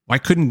Why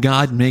couldn't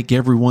God make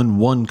everyone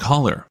one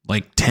color,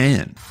 like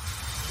tan?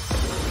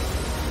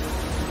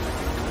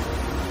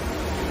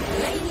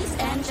 Ladies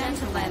and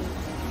gentlemen,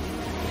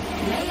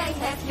 may I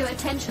have your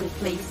attention,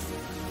 please?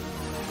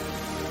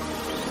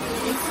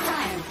 It's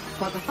time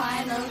for the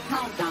final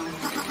countdown.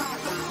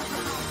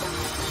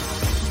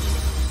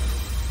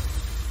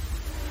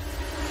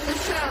 The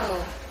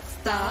show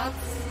starts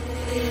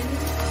in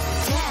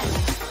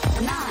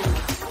 10, 9,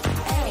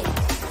 8,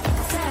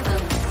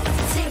 7,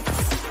 6,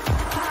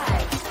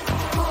 5,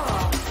 4,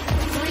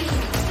 3,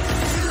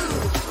 2,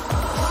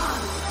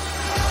 1,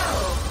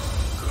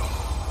 go!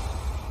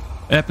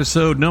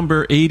 Episode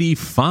number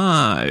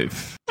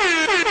 85.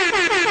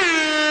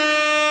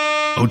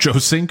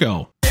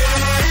 OchoCino.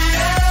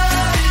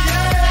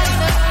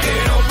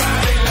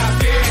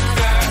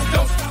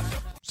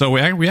 So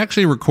we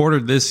actually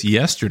recorded this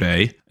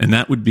yesterday, and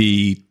that would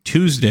be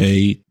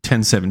Tuesday,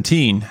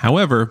 10/17.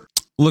 However,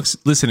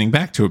 listening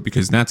back to it,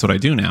 because that's what I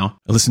do now,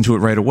 I listened to it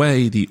right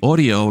away. The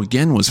audio,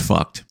 again, was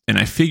fucked, and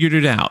I figured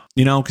it out.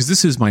 You know, because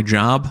this is my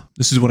job.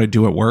 This is what I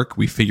do at work.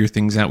 We figure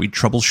things out. We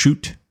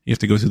troubleshoot. You have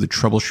to go through the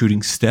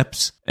troubleshooting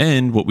steps.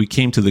 And what we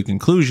came to the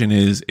conclusion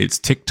is it's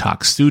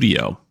TikTok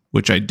Studio,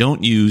 which I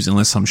don't use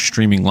unless I'm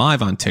streaming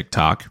live on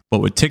TikTok. But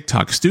what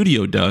TikTok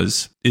Studio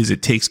does is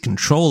it takes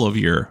control of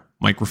your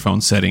microphone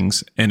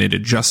settings and it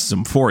adjusts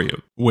them for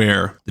you.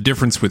 Where the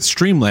difference with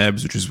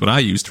Streamlabs, which is what I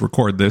use to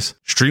record this,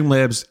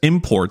 Streamlabs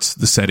imports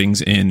the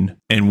settings in,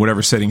 and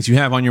whatever settings you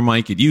have on your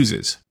mic, it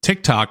uses.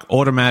 TikTok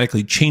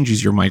automatically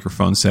changes your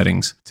microphone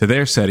settings to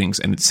their settings,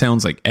 and it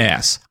sounds like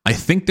ass. I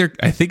think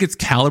it's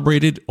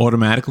calibrated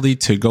automatically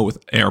to go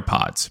with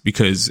AirPods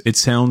because it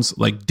sounds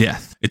like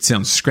death. It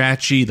sounds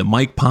scratchy, the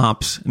mic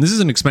pops, and this is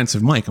an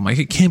expensive mic. I'm like,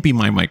 it can't be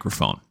my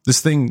microphone.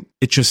 This thing,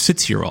 it just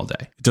sits here all day.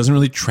 It doesn't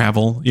really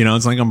travel. You know,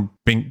 it's like I'm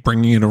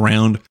bringing it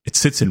around. It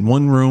sits in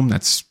one room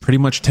that's pretty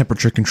much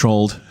temperature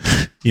controlled.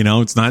 You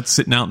know, it's not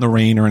sitting out in the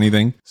rain or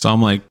anything. So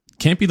I'm like,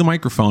 can't be the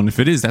microphone. If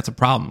it is, that's a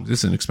problem. This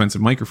is an expensive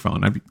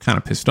microphone. I'd be kind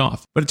of pissed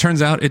off. But it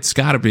turns out it's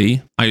got to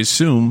be. I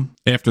assume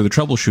after the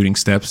troubleshooting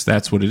steps,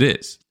 that's what it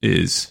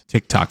is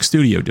TikTok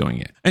Studio doing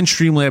it. And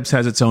Streamlabs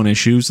has its own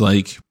issues,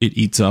 like it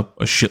eats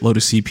up a shitload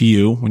of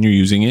CPU when you're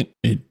using it.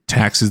 It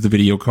taxes the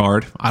video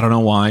card. I don't know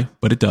why,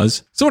 but it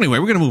does. So anyway,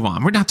 we're going to move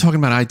on. We're not talking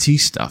about IT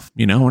stuff.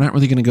 You know, we're not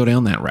really going to go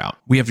down that route.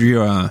 We have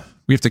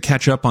to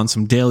catch up on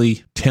some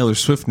daily Taylor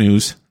Swift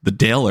news. The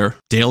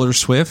Taylor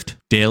Swift,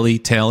 Daily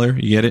Taylor,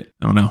 you get it?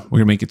 I don't know. We're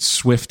going to make it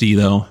Swifty,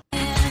 though.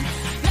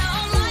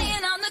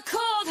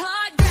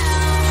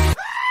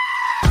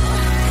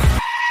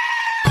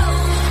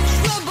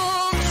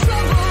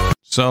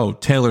 So,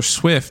 Taylor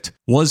Swift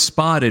was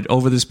spotted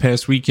over this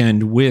past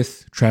weekend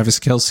with Travis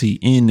Kelce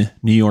in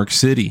New York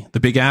City, the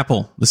Big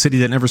Apple, the city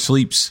that never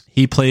sleeps.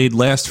 He played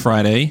last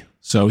Friday,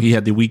 so he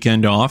had the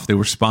weekend off. They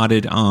were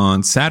spotted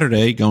on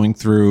Saturday going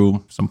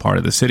through some part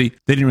of the city.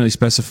 They didn't really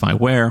specify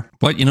where,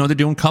 but, you know, they're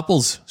doing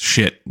couples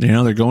shit. You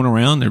know, they're going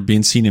around, they're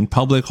being seen in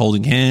public,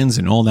 holding hands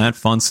and all that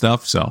fun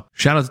stuff. So,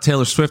 shout out to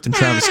Taylor Swift and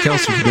Travis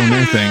Kelce for doing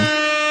their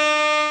thing.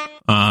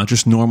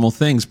 Just normal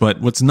things.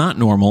 But what's not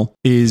normal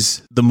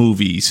is the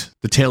movies,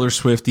 the Taylor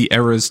Swift, the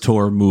Eras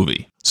Tour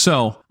movie.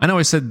 So I know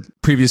I said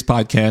previous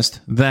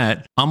podcast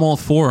that I'm all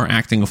for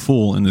acting a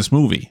fool in this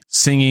movie,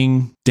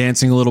 singing,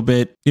 dancing a little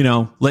bit, you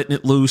know, letting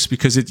it loose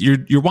because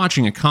you're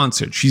watching a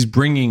concert. She's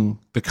bringing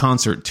the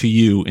concert to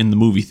you in the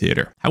movie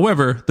theater.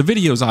 However, the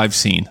videos I've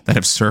seen that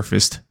have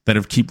surfaced, that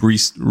have kept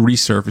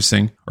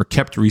resurfacing,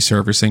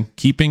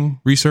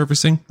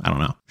 I don't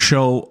know,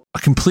 show a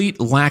complete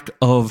lack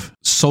of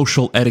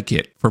social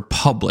etiquette for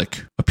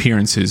public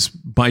appearances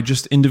by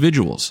just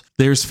individuals.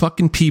 There's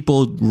fucking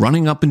people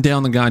running up and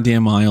down the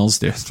goddamn aisles.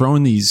 They're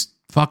throwing these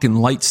fucking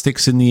light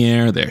sticks in the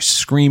air. They're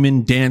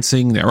screaming,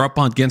 dancing. They're up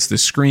against the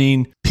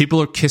screen.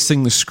 People are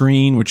kissing the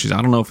screen, which is,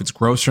 I don't know if it's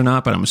gross or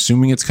not, but I'm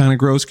assuming it's kind of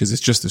gross because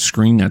it's just a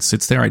screen that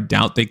sits there. I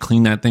doubt they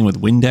clean that thing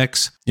with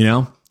Windex, you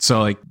know? So,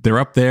 like, they're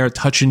up there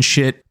touching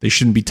shit they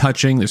shouldn't be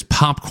touching. There's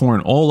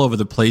popcorn all over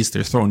the place.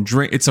 They're throwing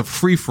drink. It's a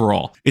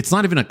free-for-all. It's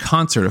not even a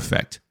concert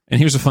effect. And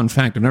here's a fun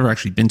fact. I've never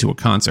actually been to a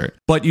concert.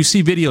 But you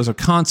see videos of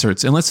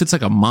concerts, unless it's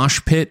like a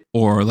mosh pit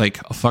or like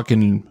a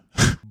fucking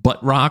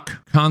butt rock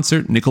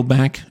concert,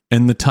 Nickelback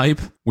and the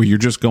type, where you're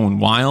just going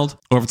wild,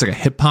 or if it's like a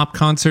hip-hop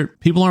concert,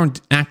 people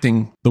aren't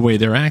acting the way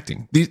they're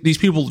acting. These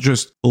people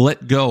just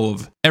let go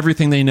of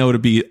everything they know to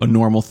be a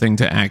normal thing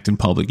to act in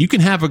public. You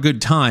can have a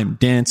good time,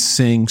 dance,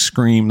 sing,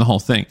 scream, the whole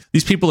thing.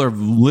 These people are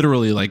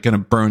literally like going to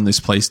burn this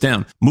place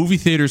down. Movie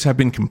theaters have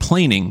been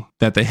complaining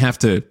that they have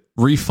to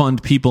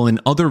refund people in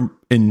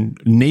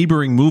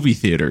neighboring movie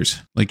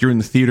theaters, like you're in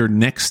the theater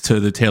next to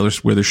the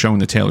where they're showing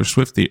the Taylor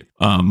Swift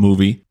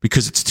movie,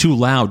 because it's too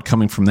loud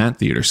coming from that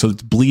theater, so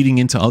it's bleeding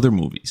into other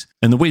movies.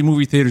 And the way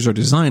movie theaters are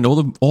designed,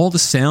 all the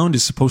sound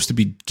is supposed to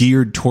be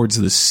geared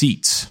towards the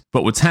seats.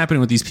 But what's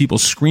happening with these people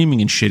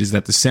screaming and shit is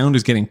that the sound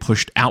is getting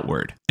pushed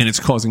outward, and it's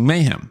causing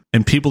mayhem.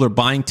 And people are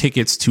buying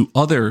tickets to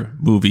other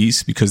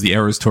movies because the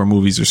Eras Tour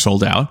movies are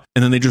sold out,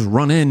 and then they just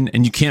run in,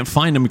 and you can't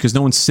find them because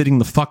no one's sitting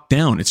the fuck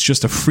down. It's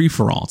just a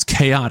free-for-all. It's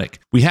chaotic.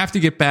 We have to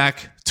get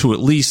back to at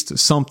least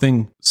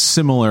something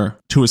similar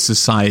to a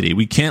society.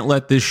 We can't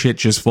let this shit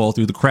just fall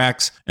through the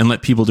cracks and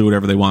let people do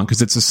whatever they want,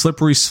 because it's a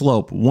slippery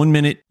slope. 1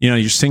 minute,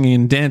 you're singing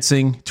and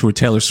dancing to a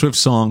Taylor Swift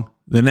song.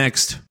 The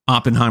next,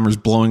 Oppenheimer's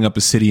blowing up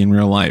a city in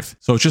real life.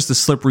 So it's just a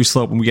slippery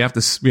slope, and we have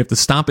to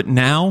stop it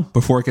now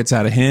before it gets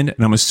out of hand.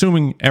 And I'm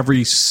assuming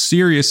every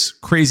serious,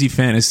 crazy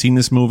fan has seen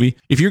this movie.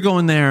 If you're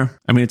going there,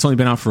 I mean, it's only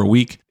been out for a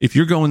week. If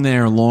you're going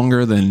there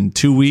longer than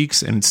 2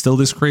 weeks and it's still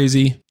this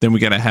crazy, then we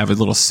got to have a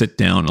little sit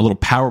down, a little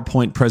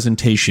PowerPoint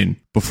presentation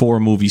before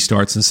a movie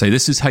starts and say,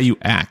 this is how you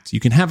act.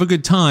 You can have a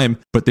good time,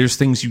 but there's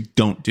things you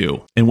don't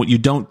do. And what you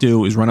don't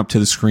do is run up to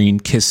the screen,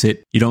 kiss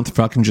it. You don't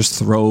fucking just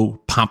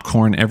throw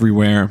popcorn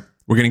everywhere.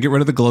 We're going to get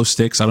rid of the glow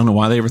sticks. I don't know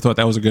why they ever thought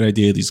that was a good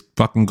idea, these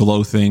fucking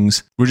glow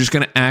things. We're just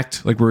going to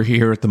act like we're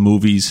here at the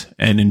movies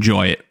and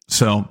enjoy it.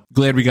 So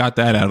glad we got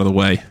that out of the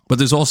way. But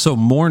there's also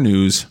more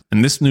news,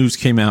 and this news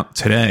came out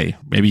today,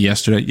 maybe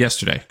yesterday,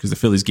 because the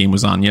Phillies game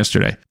was on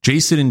yesterday.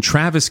 Jason and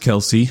Travis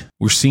Kelce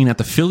were seen at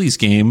the Phillies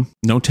game.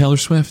 No Taylor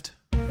Swift.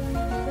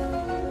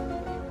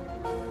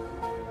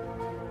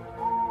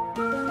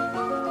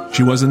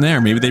 She wasn't there.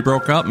 Maybe they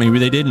broke up. Maybe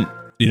they didn't.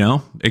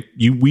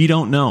 We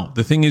don't know.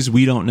 The thing is,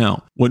 we don't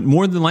know. What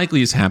more than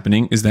likely is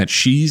happening is that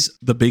she's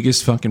the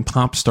biggest fucking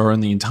pop star in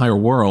the entire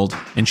world,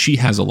 and she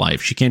has a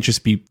life. She can't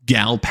just be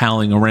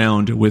gal-palling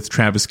around with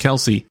Travis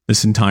Kelce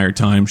this entire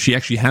time. She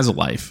actually has a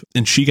life,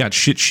 and she got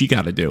shit she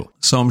got to do.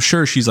 So I'm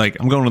sure she's like,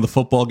 I'm going to the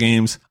football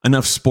games.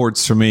 Enough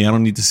sports for me. I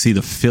don't need to see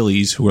the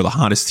Phillies, who are the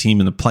hottest team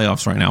in the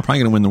playoffs right now. Probably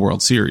going to win the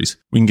World Series.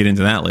 We can get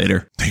into that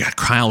later. They got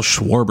Kyle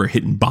Schwarber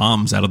hitting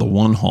bombs out of the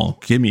one hole.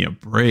 Give me a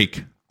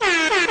break.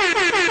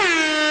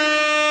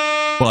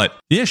 But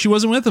yeah, she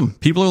wasn't with him.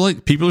 People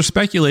are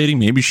speculating.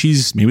 Maybe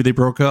they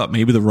broke up.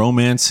 Maybe the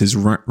romance has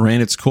ran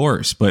its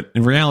course. But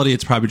in reality,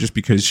 it's probably just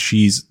because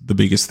she's the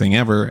biggest thing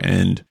ever,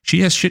 and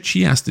she has shit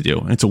she has to do.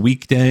 And it's a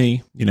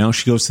weekday.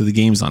 She goes to the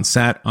games on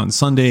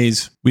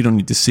Sundays. We don't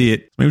need to see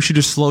it. Maybe she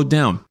just slowed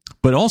down.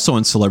 But also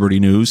in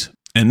celebrity news,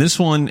 and this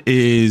one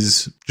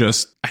is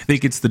just, I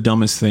think it's the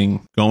dumbest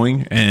thing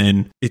going,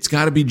 and it's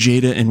got to be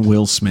Jada and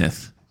Will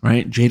Smith.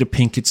 Right? Jada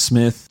Pinkett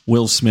Smith,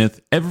 Will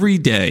Smith, every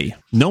day.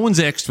 No one's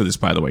asked for this,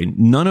 by the way.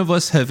 None of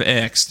us have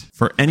asked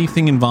for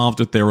anything involved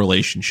with their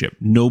relationship.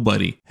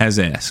 Nobody has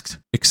asked,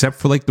 except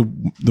for like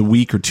the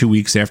week or 2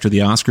 weeks after the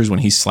Oscars when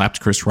he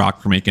slapped Chris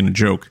Rock for making a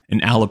joke,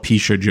 an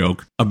alopecia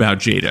joke about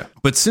Jada.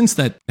 But since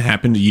that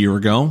happened a year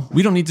ago,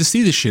 we don't need to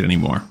see this shit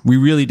anymore. We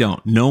really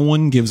don't. No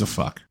one gives a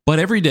fuck. But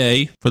every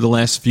day for the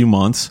last few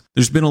months,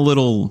 there's been a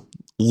little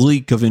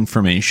leak of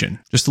information,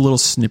 just a little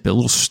snippet, a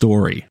little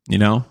story,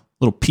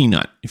 little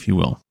peanut, if you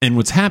will. And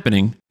what's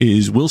happening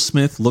is Will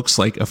Smith looks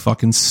like a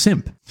fucking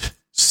simp.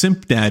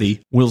 Simp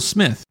daddy Will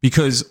Smith.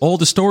 Because all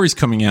the stories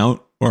coming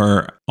out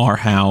are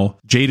how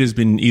Jada's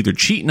been either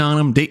cheating on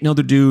him, dating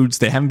other dudes.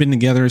 They haven't been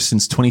together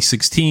since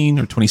 2016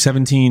 or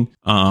 2017.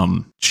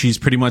 She's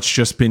pretty much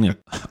just been a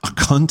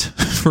cunt,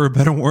 for a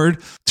better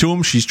word, to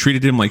him. She's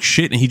treated him like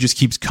shit, and he just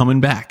keeps coming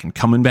back and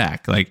coming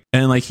back.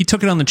 And he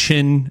took it on the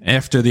chin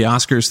after the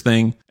Oscars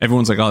thing.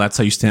 Everyone's like, oh, that's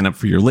how you stand up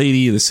for your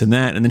lady, this and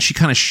that. And then she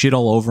kind of shit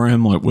all over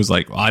him. It was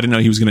like, well, I didn't know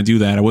he was going to do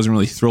that. I wasn't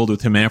really thrilled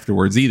with him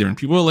afterwards either. And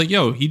people were like,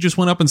 yo, he just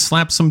went up and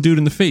slapped some dude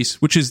in the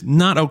face, which is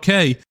not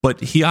okay. But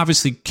he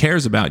obviously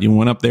cares about you and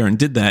went up there and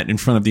did that in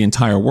front of the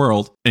entire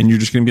world. And you're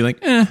just going to be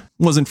like,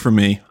 wasn't for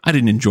me. I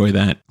didn't enjoy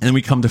that. And then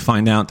we come to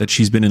find out that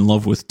she's been in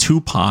love with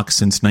Tupac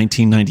since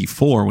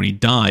 1994 when he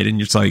died. And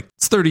you're just like,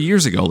 it's 30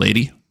 years ago,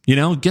 lady.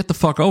 Get the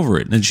fuck over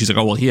it. And then she's like,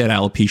 oh, well, he had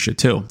alopecia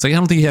too. It's like, I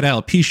don't think he had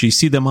alopecia. You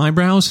see them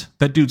eyebrows?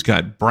 That dude's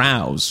got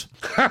brows.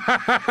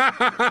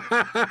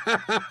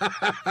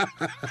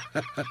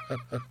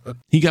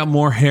 He got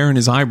more hair in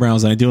his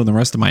eyebrows than I do in the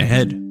rest of my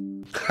head.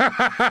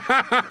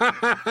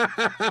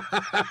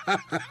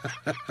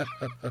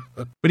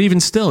 But even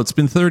still, it's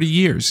been 30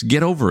 years.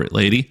 Get over it,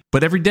 lady.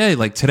 But every day,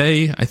 like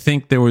today, I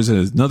think there was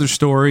another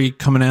story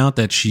coming out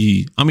that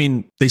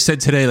they said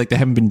today, like they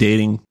haven't been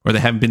dating or they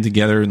haven't been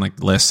together in like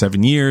the last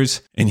 7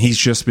 years. And he's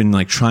just been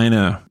like trying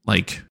to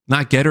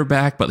not get her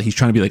back, but he's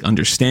trying to be like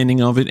understanding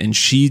of it. And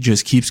she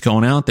just keeps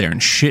going out there and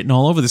shitting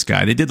all over this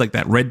guy. They did like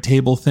that red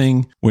table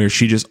thing where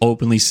she just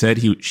openly said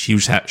she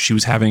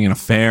was having an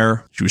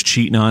affair. She was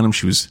cheating on him.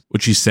 She was,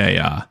 what'd she say?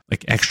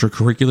 Like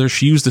extracurricular.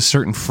 She used a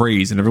certain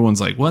phrase and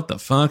everyone's like, what the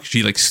fuck?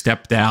 She like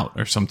stepped out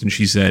or something.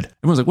 She said,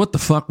 everyone's like, what the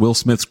fuck? Will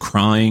Smith's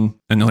crying.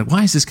 And they're like,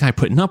 why is this guy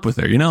putting up with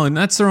her? And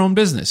that's their own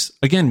business.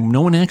 Again,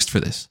 no one asked for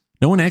this.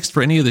 No one asked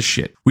for any of this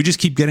shit. We just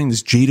keep getting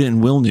this Jada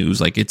and Will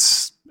news.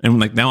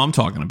 And now I'm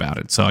talking about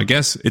it. So I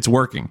guess it's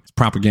working. It's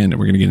propaganda.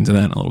 We're going to get into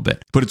that in a little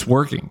bit. But it's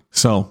working.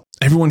 So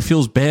everyone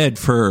feels bad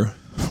for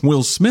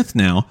Will Smith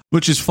now,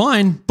 which is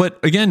fine.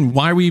 But again,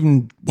 why do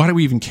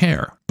we even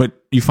care? But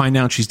you find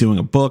out she's doing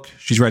a book.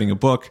 She's writing a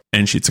book,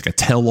 and it's like a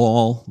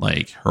tell-all,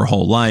 like her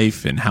whole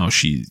life and how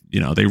she,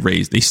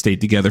 they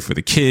stayed together for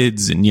the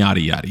kids and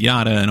yada, yada,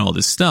 yada, and all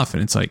this stuff.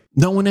 And it's like,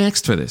 no one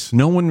asked for this.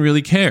 No one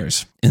really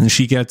cares. And then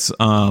she gets,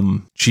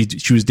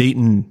 she was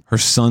dating her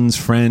son's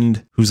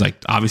friend who's like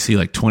obviously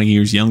like 20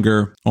 years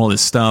younger, all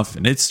this stuff.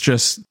 And it's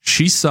just,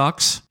 she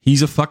sucks.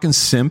 He's a fucking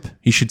simp.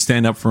 He should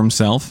stand up for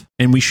himself,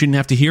 and we shouldn't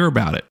have to hear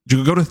about it.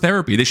 You go to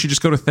therapy. They should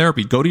just go to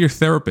therapy. Go to your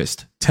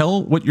therapist.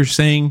 Tell what you're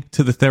saying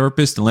to the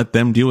therapist and let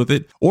them deal with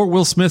it. Or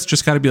Will Smith's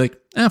just got to be like,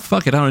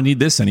 fuck it. I don't need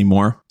this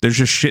anymore. They're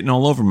just shitting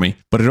all over me.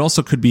 But it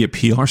also could be a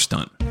PR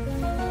stunt.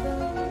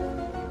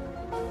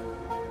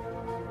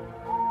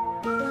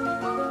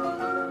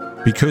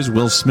 Because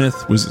Will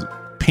Smith was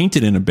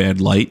painted in a bad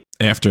light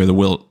after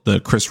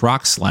the Chris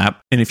Rock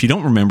slap. And if you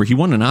don't remember, he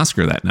won an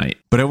Oscar that night.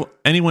 But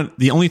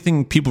the only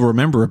thing people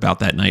remember about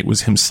that night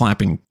was him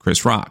slapping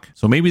Chris Rock.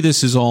 So maybe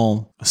this is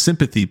all a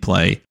sympathy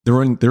play.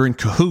 They're in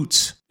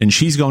cahoots, and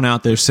she's going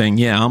out there saying,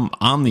 yeah,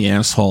 I'm the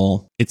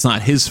asshole. It's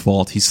not his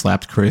fault he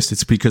slapped Chris.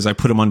 It's because I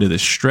put him under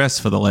this stress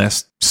for the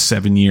last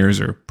 7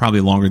 years, or probably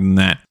longer than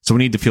that. So we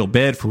need to feel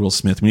bad for Will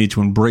Smith. We need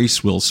to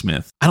embrace Will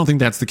Smith. I don't think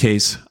that's the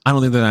case. I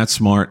don't think they're that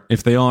smart.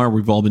 If they are,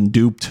 we've all been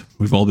duped.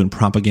 We've all been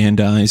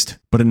propagandized.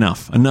 But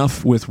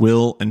enough with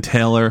Will and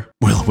Taylor.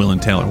 Will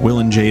and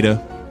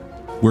Jada.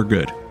 We're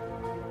good.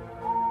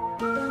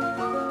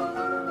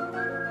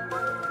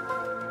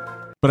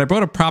 But I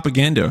brought up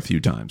propaganda a few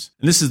times.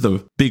 And this is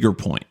the bigger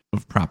point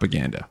of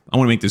propaganda. I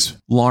want to make this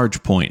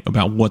large point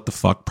about what the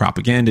fuck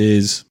propaganda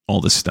is, all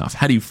this stuff.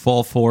 How do you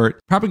fall for it?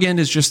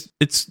 Propaganda is just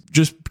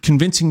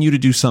convincing you to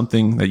do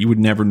something that you would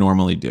never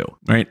normally do,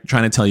 right?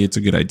 Trying to tell you it's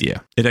a good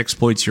idea. It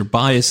exploits your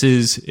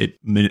biases. It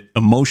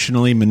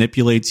emotionally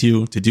manipulates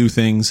you to do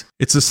things.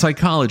 It's a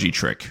psychology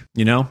trick,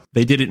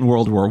 They did it in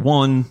World War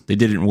I. They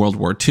did it in World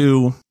War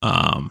II.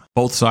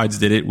 Both sides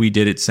did it. We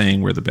did it saying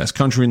we're the best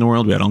country in the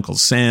world. We had Uncle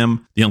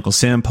Sam. The Uncle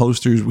Sam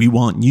posters, we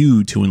want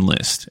you to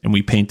enlist. And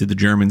we painted the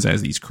Germans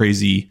as these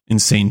crazy,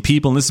 insane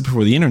people. And this is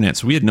before the internet,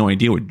 so we had no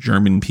idea what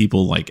German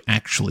people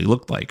actually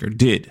looked like or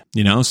did,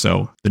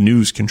 So the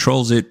news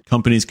controls it,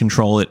 companies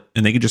control it,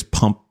 and they can just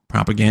pump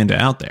propaganda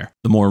out there.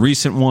 The more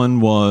recent one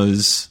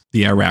was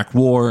the Iraq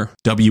War,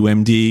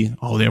 WMD.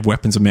 Oh, they have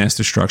weapons of mass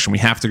destruction. We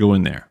have to go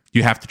in there.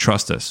 You have to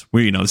trust us.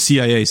 The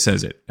CIA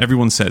says it.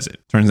 Everyone says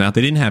it. Turns out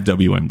they didn't have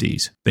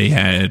WMDs. They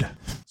had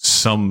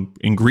some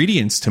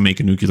ingredients to make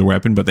a nuclear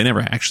weapon, but they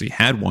never actually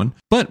had one.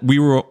 But we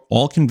were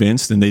all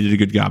convinced, and they did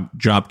a good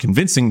job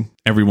convincing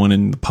everyone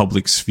in the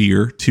public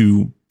sphere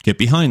to get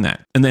behind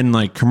that. And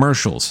then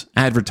commercials,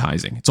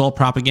 advertising, it's all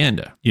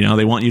propaganda.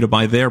 They want you to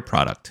buy their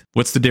product.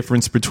 What's the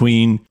difference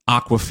between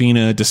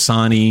Aquafina,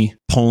 Dasani,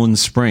 Poland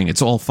Spring?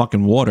 It's all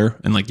fucking water.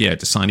 And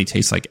Dasani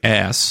tastes like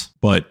ass,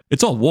 but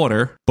it's all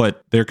water.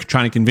 But they're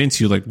trying to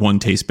convince you one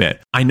tastes bad.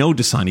 I know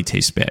Dasani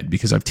tastes bad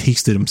because I've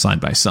tasted them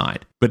side by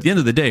side. But at the end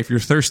of the day, if you're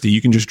thirsty,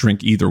 you can just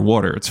drink either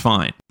water. It's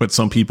fine. But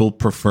some people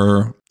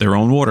prefer their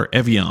own water,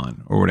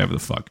 Evian or whatever the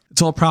fuck.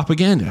 It's all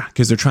propaganda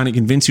because they're trying to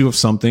convince you of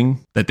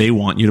something that they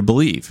want you to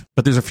believe.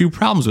 But there's a few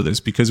problems with this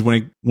because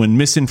when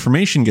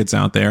misinformation gets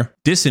out there,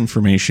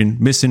 disinformation,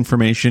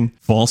 misinformation,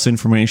 false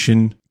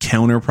information,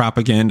 counter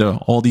propaganda,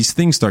 all these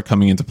things start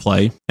coming into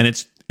play. And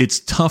it's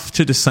tough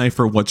to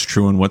decipher what's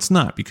true and what's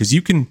not because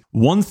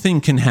one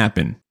thing can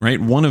happen, right?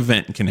 One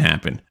event can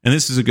happen. And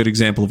this is a good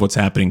example of what's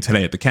happening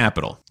today at the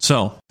Capitol.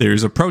 So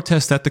there's a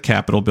protest at the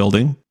Capitol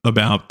building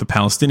about the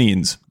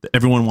Palestinians.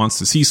 Everyone wants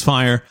to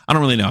ceasefire. I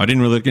don't really know. I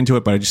didn't really look into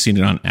it, but I just seen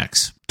it on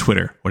X,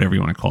 Twitter, whatever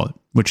you want to call it,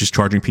 which is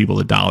charging people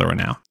 $1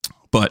 now.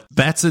 But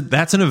that's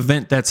an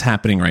event that's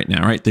happening right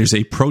now, right? There's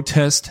a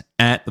protest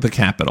at the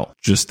Capitol.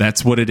 Just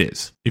that's what it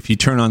is. If you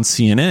turn on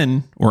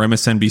CNN or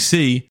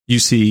MSNBC, you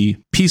see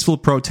peaceful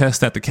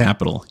protest at the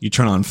Capitol. You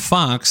turn on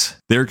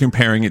Fox, they're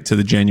comparing it to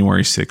the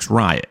January 6th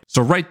riot.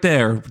 So right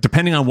there,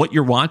 depending on what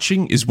you're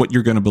watching is what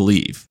you're going to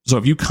believe. So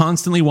if you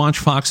constantly watch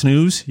Fox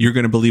News, you're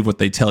going to believe what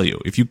they tell you.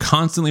 If you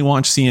constantly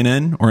watch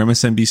CNN or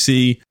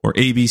MSNBC or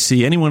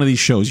ABC, any one of these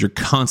shows, you're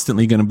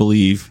constantly going to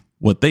believe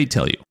what they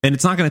tell you. And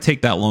it's not going to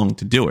take that long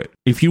to do it.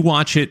 If you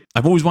watch it,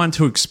 I've always wanted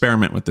to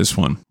experiment with this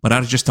one, but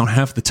I just don't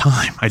have the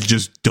time. I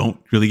just don't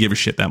really give a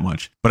shit that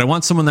much. But I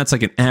want someone that's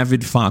an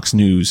avid Fox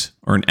News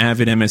or an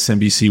avid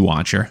MSNBC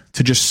watcher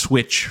to just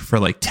switch for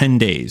 10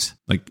 days.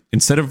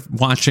 Instead of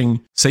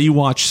watching, say you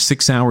watch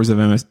 6 hours of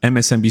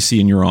MSNBC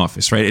in your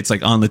office, right? It's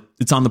on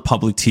the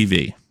public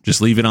TV. Just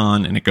leave it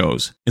on and it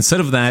goes. Instead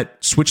of that,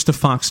 switch to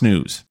Fox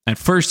News. At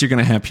first, you're going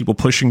to have people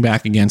pushing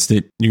back against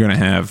it. You're going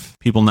to have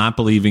people not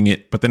believing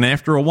it. But then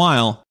after a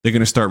while, they're going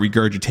to start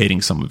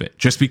regurgitating some of it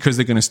just because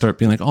they're going to start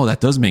being like, oh, that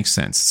does make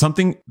sense.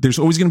 There's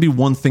always going to be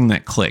one thing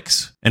that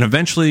clicks. And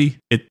eventually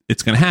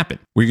it's going to happen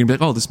where you're going to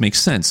be like, oh, this makes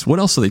sense. What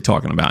else are they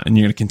talking about? And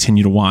you're going to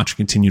continue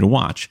to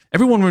watch.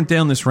 Everyone went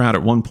down this route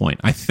at one point.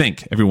 I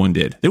think everyone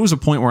did. There was a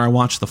point where I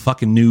watched the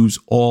fucking news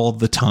all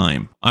the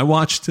time. I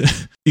watched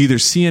either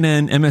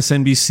CNN,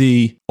 MSNBC,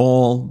 NBC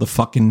all the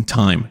fucking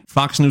time.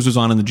 Fox News was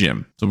on in the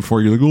gym. So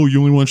before you're like, oh, you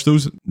only watch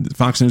those?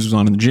 Fox News was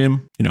on in the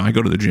gym. You know, I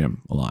go to the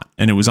gym a lot.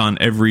 And it was on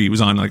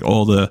like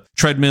all the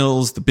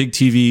treadmills, the big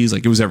TVs,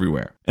 like it was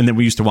everywhere. And then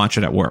we used to watch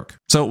it at work.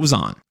 So it was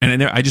on.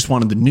 And I just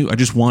wanted I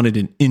just wanted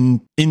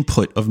an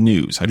input of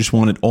news. I just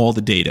wanted all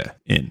the data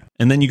in.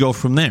 And then you go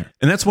from there.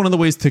 And that's one of the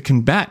ways to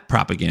combat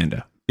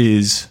propaganda.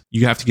 Is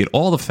you have to get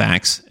all the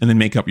facts and then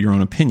make up your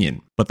own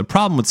opinion. But the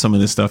problem with some of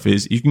this stuff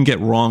is you can get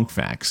wrong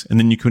facts and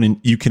then you can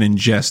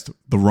ingest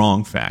the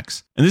wrong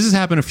facts. And this has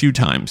happened a few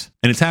times.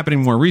 And it's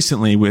happening more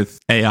recently with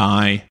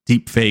AI,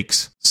 deep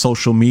fakes,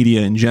 social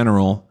media in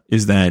general,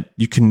 is that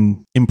you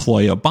can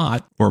employ a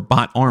bot or a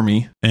bot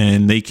army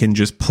and they can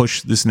just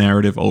push this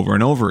narrative over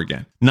and over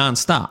again,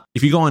 nonstop.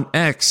 If you go on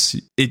X,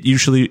 it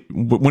usually,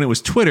 when it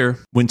was Twitter,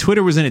 when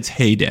Twitter was in its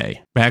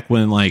heyday, back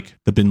when like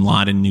the Bin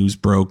Laden news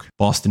broke,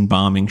 Boston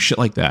bombing, shit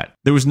like that,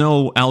 there was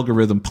no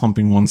algorithm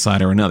pumping one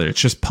side or another. It's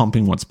just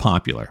pumping what's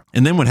popular.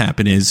 And then what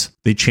happened is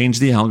they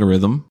changed the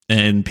algorithm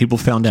and people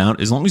found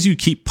out as long as you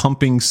keep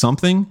pumping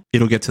something,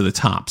 it'll get to the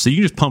top. So you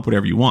can just pump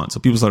whatever you want.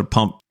 So people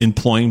started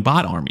employing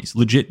bot armies.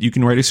 Legit, you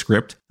can write a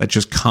script that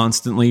just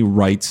constantly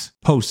writes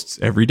posts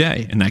every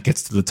day, and that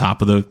gets to the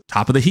top of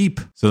the heap.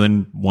 So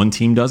then one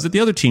team does it, the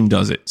other team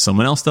does it,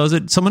 someone else does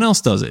it, someone else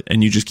does it,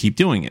 and you just keep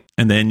doing it.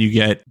 And then you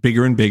get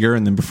bigger and bigger,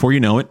 and then before you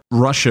know it,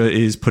 Russia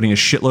is putting a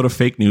shitload of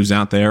fake news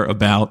out there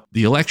about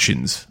the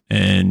elections,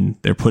 and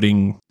they're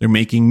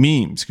making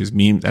memes, because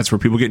that's where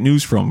people get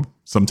news from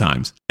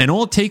sometimes. And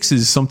all it takes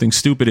is something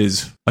stupid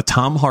as a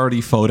Tom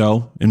Hardy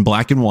photo in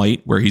black and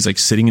white where he's like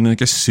sitting in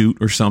like a suit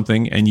or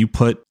something, and you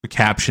put a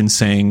caption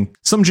saying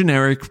some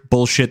generic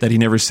bullshit that he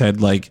never said,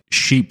 like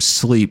sheep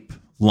sleep,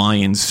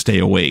 lions stay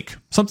awake,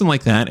 something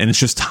like that. And it's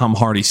just Tom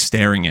Hardy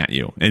staring at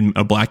you in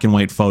a black and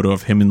white photo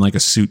of him in like a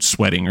suit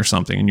sweating or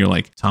something. And you're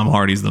like, Tom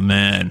Hardy's the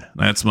man.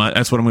 That's what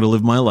I'm going to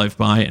live my life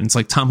by. And it's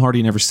like, Tom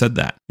Hardy never said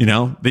that. You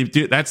know,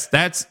 that's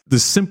the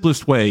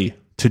simplest way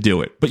to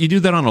do it. But you do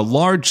that on a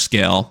large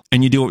scale,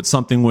 and you do it with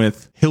something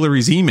with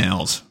Hillary's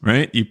emails,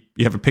 right? You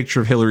have a picture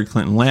of Hillary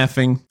Clinton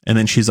laughing, and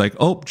then she's like,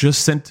 oh,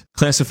 just sent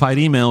classified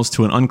emails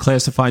to an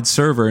unclassified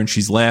server, and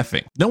she's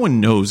laughing. No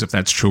one knows if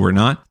that's true or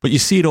not, but you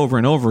see it over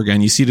and over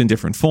again. You see it in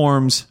different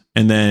forms,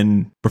 and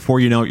then before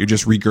you know it, you're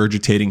just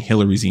regurgitating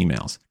Hillary's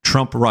emails.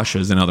 Trump Russia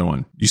is another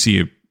one. You see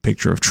a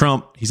picture of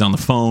Trump, he's on the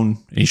phone,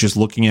 and he's just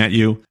looking at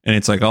you, and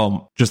it's like,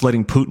 oh, just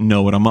letting Putin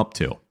know what I'm up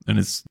to.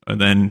 And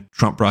then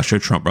Trump Russia,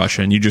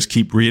 and you just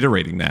keep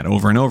reiterating that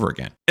over and over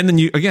again. And then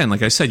you, again,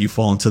 like I said, you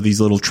fall into these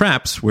little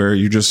traps where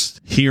you're just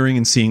hearing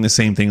and seeing the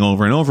same thing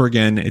over and over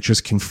again. It's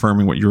just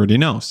confirming what you already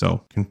know.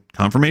 So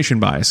confirmation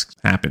bias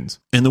happens.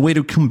 And the way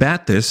to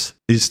combat this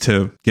is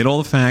to get all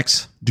the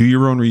facts, do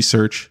your own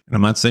research. And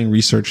I'm not saying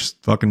research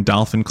fucking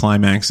dolphin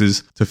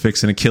climaxes to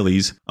fix an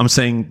Achilles. I'm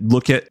saying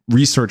look at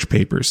research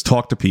papers,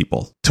 talk to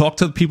people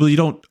you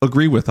don't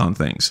agree with on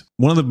things.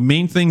 One of the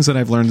main things that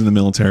I've learned in the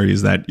military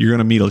is that you're going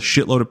to meet a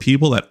shitload of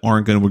people that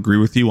aren't going to agree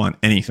with you on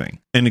anything.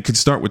 And it could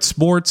start with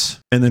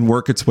sports and then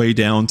work its way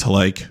down to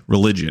like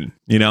religion.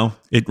 You know,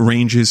 it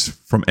ranges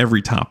from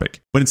every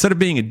topic. But instead of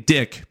being a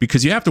dick,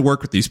 because you have to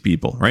work with these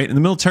people, right? In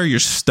the military, you're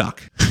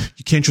stuck.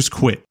 You can't just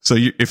quit. So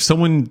if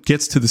someone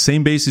gets to the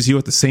same base as you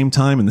at the same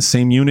time in the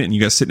same unit and you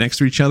guys sit next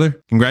to each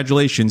other,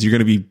 congratulations, you're going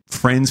to be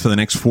friends for the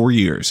next 4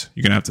 years.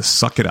 You're going to have to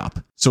suck it up.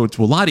 So it's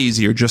a lot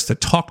easier just to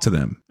talk to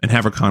them and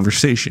have a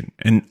conversation.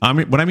 And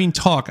when I mean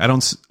talk, I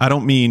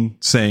don't mean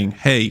saying,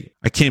 hey,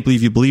 I can't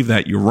believe you believe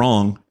that, you're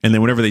wrong. And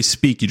then whenever they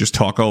speak, you just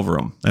talk over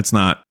them. That's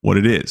not what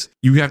it is.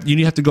 You have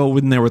to go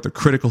in there with a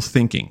critical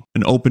thinking,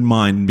 an open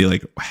mind, and be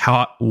like,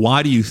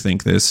 why do you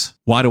think this?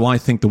 Why do I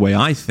think the way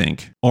I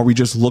think? Are we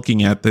just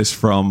looking at this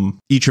from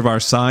each of our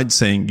sides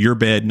saying, you're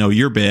bad, no,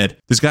 you're bad?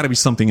 There's got to be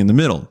something in the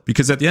middle.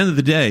 Because at the end of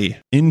the day,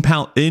 in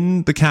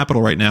the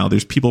Capitol right now,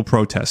 there's people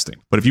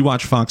protesting. But if you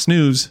watch Fox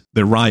News,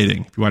 they're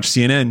rioting. If you watch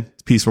CNN,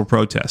 it's peaceful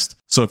protest.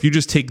 So if you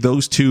just take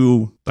those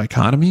two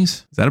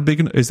dichotomies,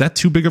 is that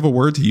too big of a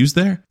word to use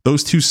there?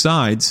 Those two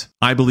sides,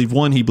 I believe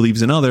one, he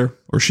believes another,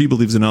 or she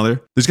believes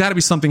another. There's got to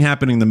be something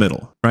happening in the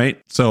middle,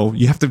 right? So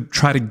you have to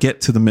try to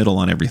get to the middle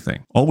on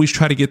everything. Always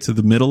try to get to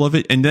the middle of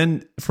it. And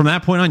then from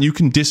that point on, you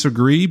can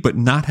disagree, but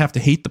not have to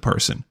hate the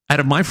person. Out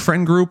of my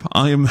friend group,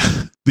 I am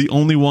the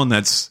only one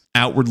that's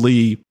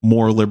outwardly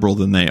more liberal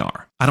than they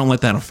are. I don't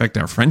let that affect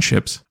our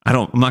friendships.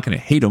 I'm not going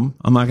to hate them.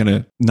 I'm not going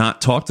to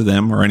not talk to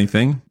them or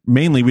anything.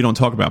 Mainly, we don't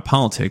talk about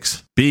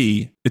politics.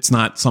 B, it's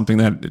not something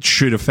that it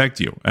should affect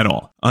you at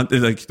all.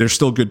 Like, they're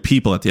still good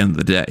people at the end of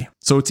the day.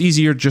 So it's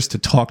easier just to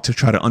talk to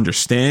try to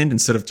understand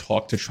instead of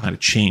talk to try to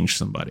change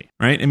somebody,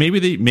 right? And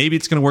maybe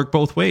it's going to work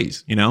both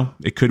ways. You know,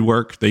 it could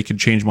work. They could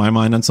change my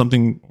mind on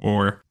something,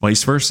 or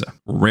vice versa.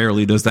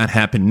 Rarely does that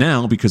happen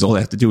now, because all I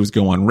have to do is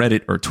go on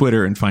Reddit or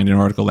Twitter and find an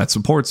article that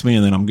supports me,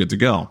 and then I'm good to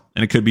go.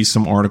 And it could be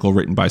some article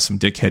written by some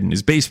dickhead in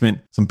his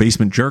basement, some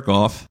basement jerk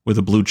off with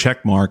a blue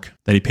check mark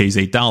that he pays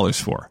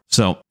 $8 for.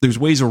 So there's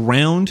ways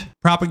around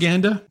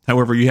propaganda.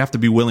 However, you have to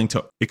be willing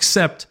to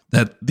accept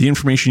that the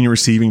information you're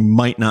receiving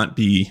might not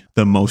be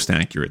the most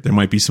accurate. There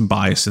might be some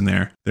bias in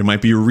there. There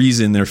might be a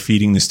reason they're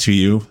feeding this to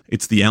you.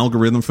 It's the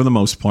algorithm for the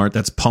most part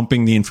that's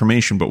pumping the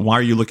information. But why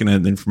are you looking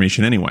at the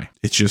information anyway?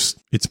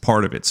 It's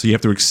part of it. So you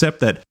have to accept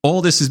that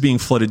all this is being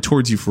flooded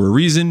towards you for a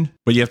reason,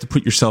 but you have to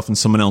put yourself in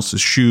someone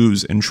else's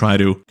shoes and try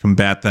to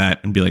combat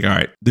that and be like, all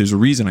right, there's a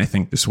reason I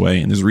think this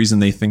way and there's a reason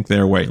they think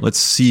their way. Let's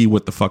see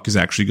what the fuck is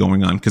actually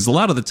going on. Because a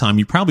lot of the time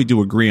you probably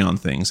do agree on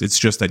things. It's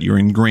just that you're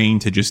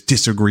ingrained to just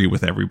disagree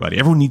with everybody.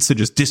 Everyone needs to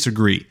just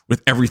disagree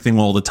with everything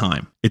all the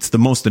time. It's the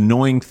most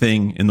annoying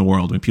thing in the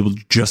world when people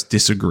just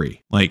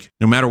disagree. Like,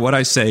 no matter what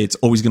I say, it's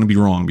always going to be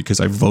wrong because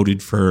I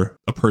voted for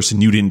a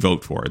person you didn't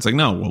vote for. It's like,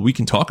 no, well, we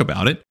can talk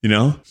about it, you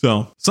know?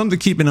 So something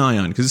to keep an eye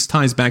on, because this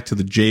ties back to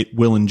the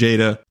Will and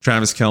Jada,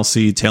 Travis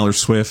Kelce, Taylor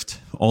Swift,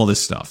 all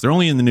this stuff. They're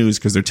only in the news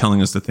because they're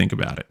telling us to think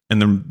about it.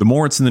 And the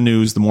more it's in the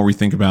news, the more we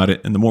think about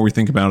it. And the more we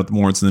think about it, the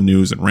more it's in the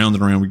news. And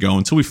round we go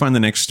until we find the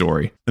next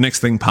story. The next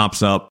thing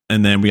pops up.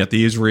 And then we got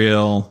the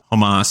Israel,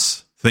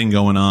 Hamas thing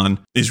going on.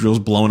 Israel's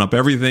blowing up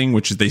everything,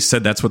 which is they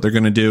said that's what they're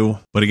going to do.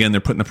 But again,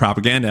 they're putting the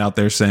propaganda out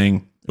there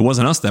saying it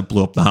wasn't us that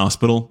blew up the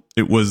hospital.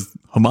 It was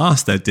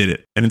Hamas that did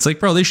it. And it's like,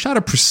 bro, they shot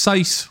a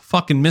precise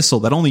fucking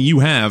missile that only you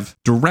have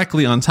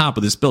directly on top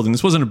of this building.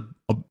 This wasn't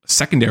a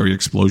secondary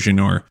explosion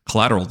or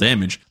collateral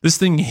damage. This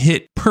thing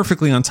hit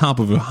perfectly on top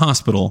of a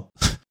hospital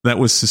that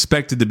was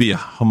suspected to be a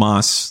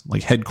Hamas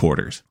like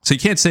headquarters. So you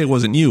can't say it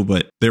wasn't you,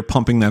 but they're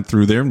pumping that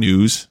through their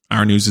news.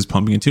 Our news is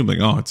pumping it too. Like,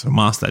 oh, it's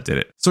Hamas that did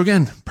it. So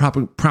again,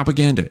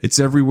 propaganda. It's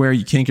everywhere.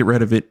 You can't get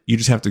rid of it. You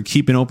just have to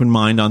keep an open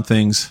mind on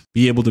things.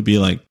 Be able to be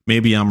like,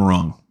 maybe I'm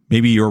wrong.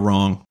 Maybe you're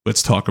wrong.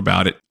 Let's talk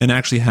about it and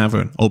actually have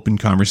an open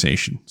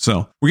conversation.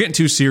 So we're getting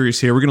too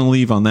serious here. We're going to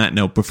leave on that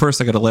note. But first,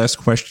 I got a last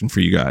question for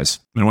you guys.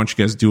 And I want you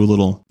guys to do a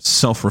little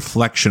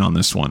self-reflection on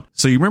this one.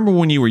 So you remember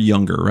when you were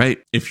younger, right?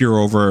 If you're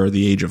over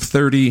the age of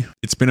 30,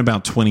 it's been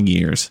about 20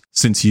 years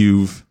since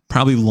you've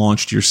probably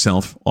launched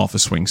yourself off a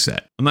swing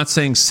set. I'm not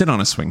saying sit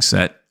on a swing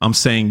set. I'm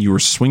saying you were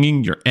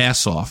swinging your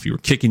ass off. You were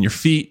kicking your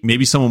feet.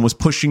 Maybe someone was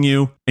pushing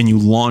you and you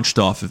launched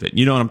off of it.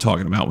 You know what I'm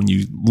talking about when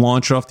you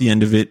launch off the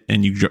end of it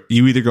and you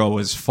either go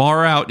as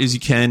far out as you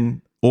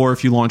can, or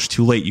if you launch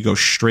too late, you go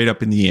straight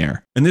up in the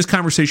air. And this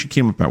conversation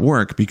came up at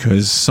work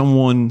because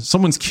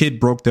someone's kid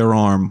broke their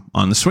arm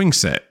on the swing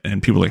set.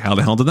 And people are like, how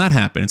the hell did that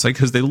happen? It's like,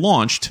 because they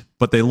launched,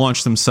 but they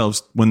launched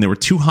themselves when they were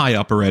too high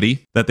up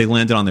already, that they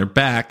landed on their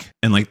back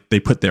and like they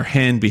put their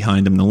hand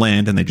behind them to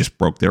land and they just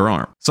broke their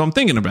arm. So I'm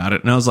thinking about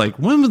it and I was like,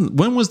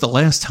 when was the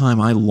last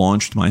time I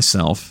launched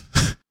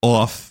myself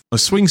off a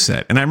swing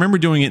set? And I remember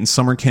doing it in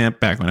summer camp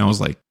back when I was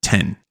like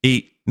 10,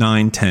 8,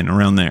 9, 10,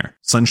 around there.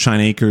 Sunshine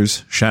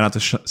Acres. Shout out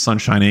to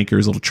Sunshine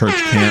Acres, little church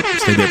camp.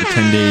 Stayed there for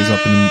 10 days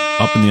up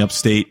in the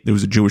upstate. There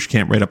was a Jewish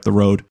camp right up the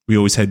road. We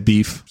always had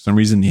beef. For some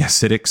reason, the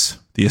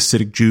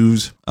Hasidic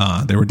Jews,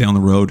 they were down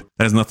the road.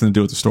 That has nothing to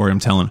do with the story I'm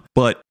telling.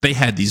 But they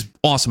had these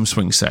awesome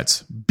swing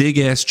sets. Big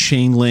ass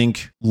chain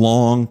link,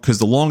 long, because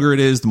the longer it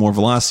is, the more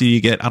velocity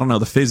you get. I don't know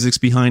the physics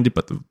behind it,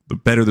 but the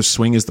better the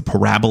swing is, the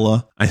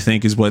parabola, I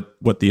think, is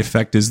what the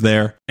effect is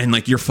there. And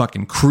like you're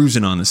fucking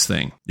cruising on this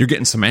thing. You're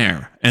getting some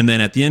air. And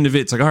then at the end of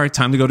it, it's like, all right,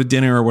 time to go to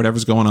dinner or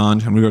whatever's going on.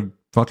 Time to go to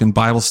fucking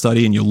Bible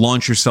study, and you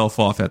launch yourself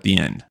off at the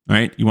end,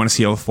 right? You want to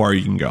see how far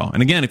you can go.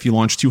 And again, if you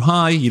launch too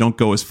high, you don't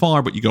go as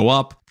far, but you go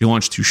up. If you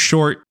launch too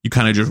short, you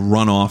kind of just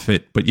run off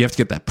it, but you have to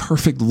get that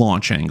perfect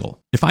launch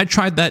angle. If I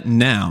tried that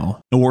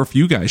now, or if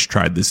you guys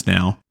tried this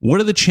now, what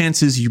are the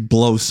chances you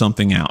blow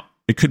something out?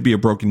 It could be a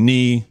broken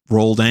knee,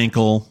 rolled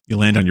ankle, you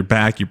land on your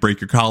back, you break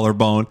your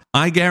collarbone.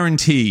 I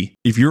guarantee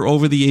if you're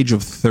over the age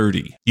of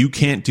 30, you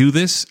can't do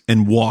this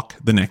and walk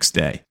the next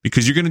day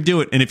because you're going to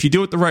do it. And if you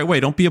do it the right way,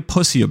 don't be a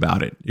pussy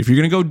about it. If you're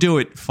going to go do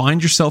it,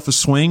 find yourself a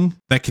swing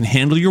that can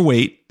handle your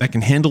weight, that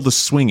can handle the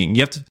swinging.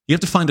 You have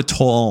to find a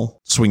tall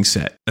swing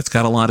set that's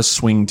got a lot of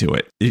swing to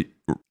it.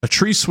 A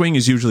tree swing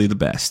is usually the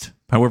best.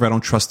 However, I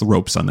don't trust the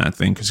ropes on that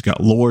thing because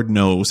Lord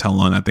knows how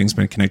long that thing's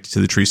been connected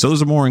to the tree. So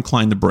those are more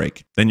inclined to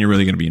break. Then you're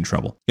really going to be in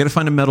trouble. You got to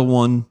find a metal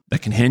one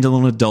that can handle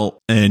an adult,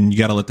 and you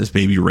got to let this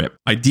baby rip.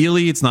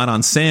 Ideally, it's not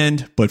on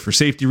sand, but for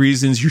safety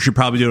reasons, you should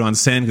probably do it on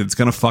sand because it's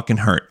going to fucking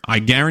hurt. I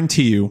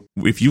guarantee you,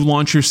 if you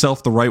launch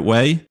yourself the right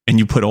way and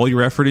you put all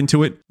your effort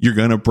into it, you're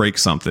going to break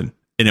something.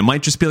 And it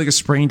might just be like a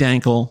sprained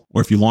ankle,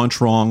 or if you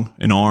launch wrong,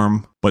 an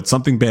arm, but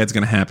something bad's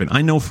going to happen.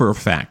 I know for a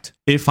fact,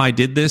 if I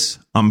did this,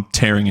 I'm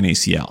tearing an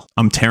ACL.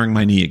 I'm tearing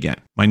my knee again.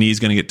 My knee is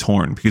going to get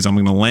torn because I'm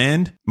going to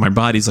land. My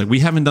body's like, we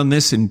haven't done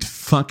this in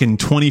fucking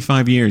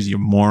 25 years, you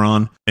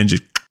moron. And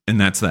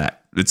that's that.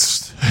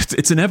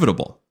 It's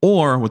inevitable.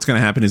 Or what's going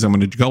to happen is I'm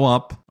going to go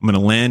up, I'm going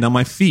to land on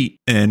my feet,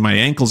 and my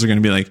ankles are going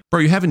to be like, bro,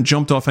 you haven't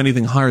jumped off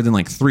anything higher than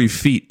like 3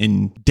 feet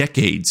in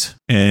decades.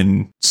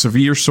 And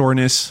severe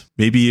soreness,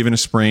 maybe even a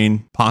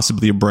sprain,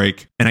 possibly a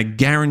break. And I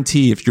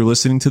guarantee if you're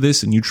listening to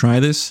this and you try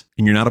this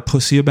and you're not a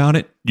pussy about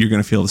it, you're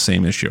going to feel the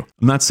same issue.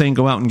 I'm not saying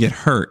go out and get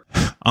hurt.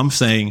 I'm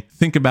saying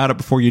think about it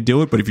before you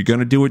do it. But if you're going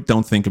to do it,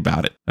 don't think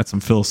about it. That's some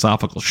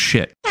philosophical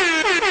shit.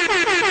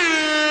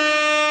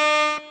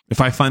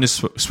 If I find a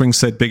swing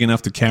set big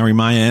enough to carry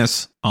my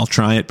ass, I'll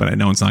try it, but I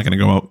know it's not going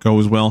to go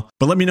as well.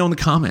 But let me know in the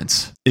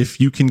comments if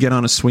you can get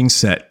on a swing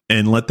set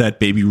and let that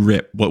baby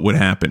rip, what would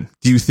happen?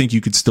 Do you think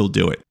you could still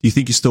do it? Do you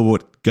think you still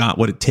got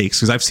what it takes?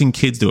 Because I've seen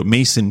kids do it.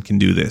 Mason can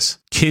do this.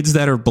 Kids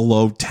that are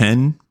below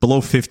 10,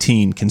 below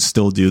 15 can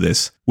still do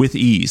this with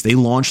ease. They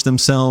launch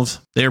themselves.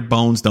 Their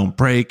bones don't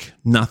break.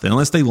 Nothing.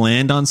 Unless they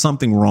land on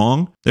something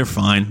wrong, they're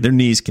fine. Their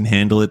knees can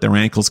handle it. Their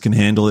ankles can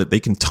handle it.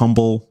 They can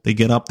tumble. They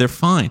get up. They're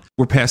fine.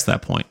 We're past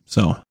that point.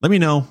 So let me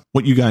know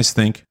what you guys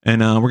think.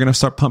 And we're going to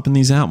start pumping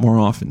these out more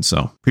often.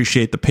 So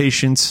appreciate the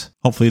patience.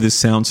 Hopefully this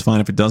sounds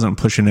fine. If it doesn't, I'm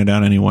pushing it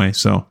out anyway.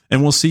 So,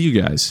 and we'll see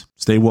you guys.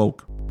 Stay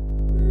woke.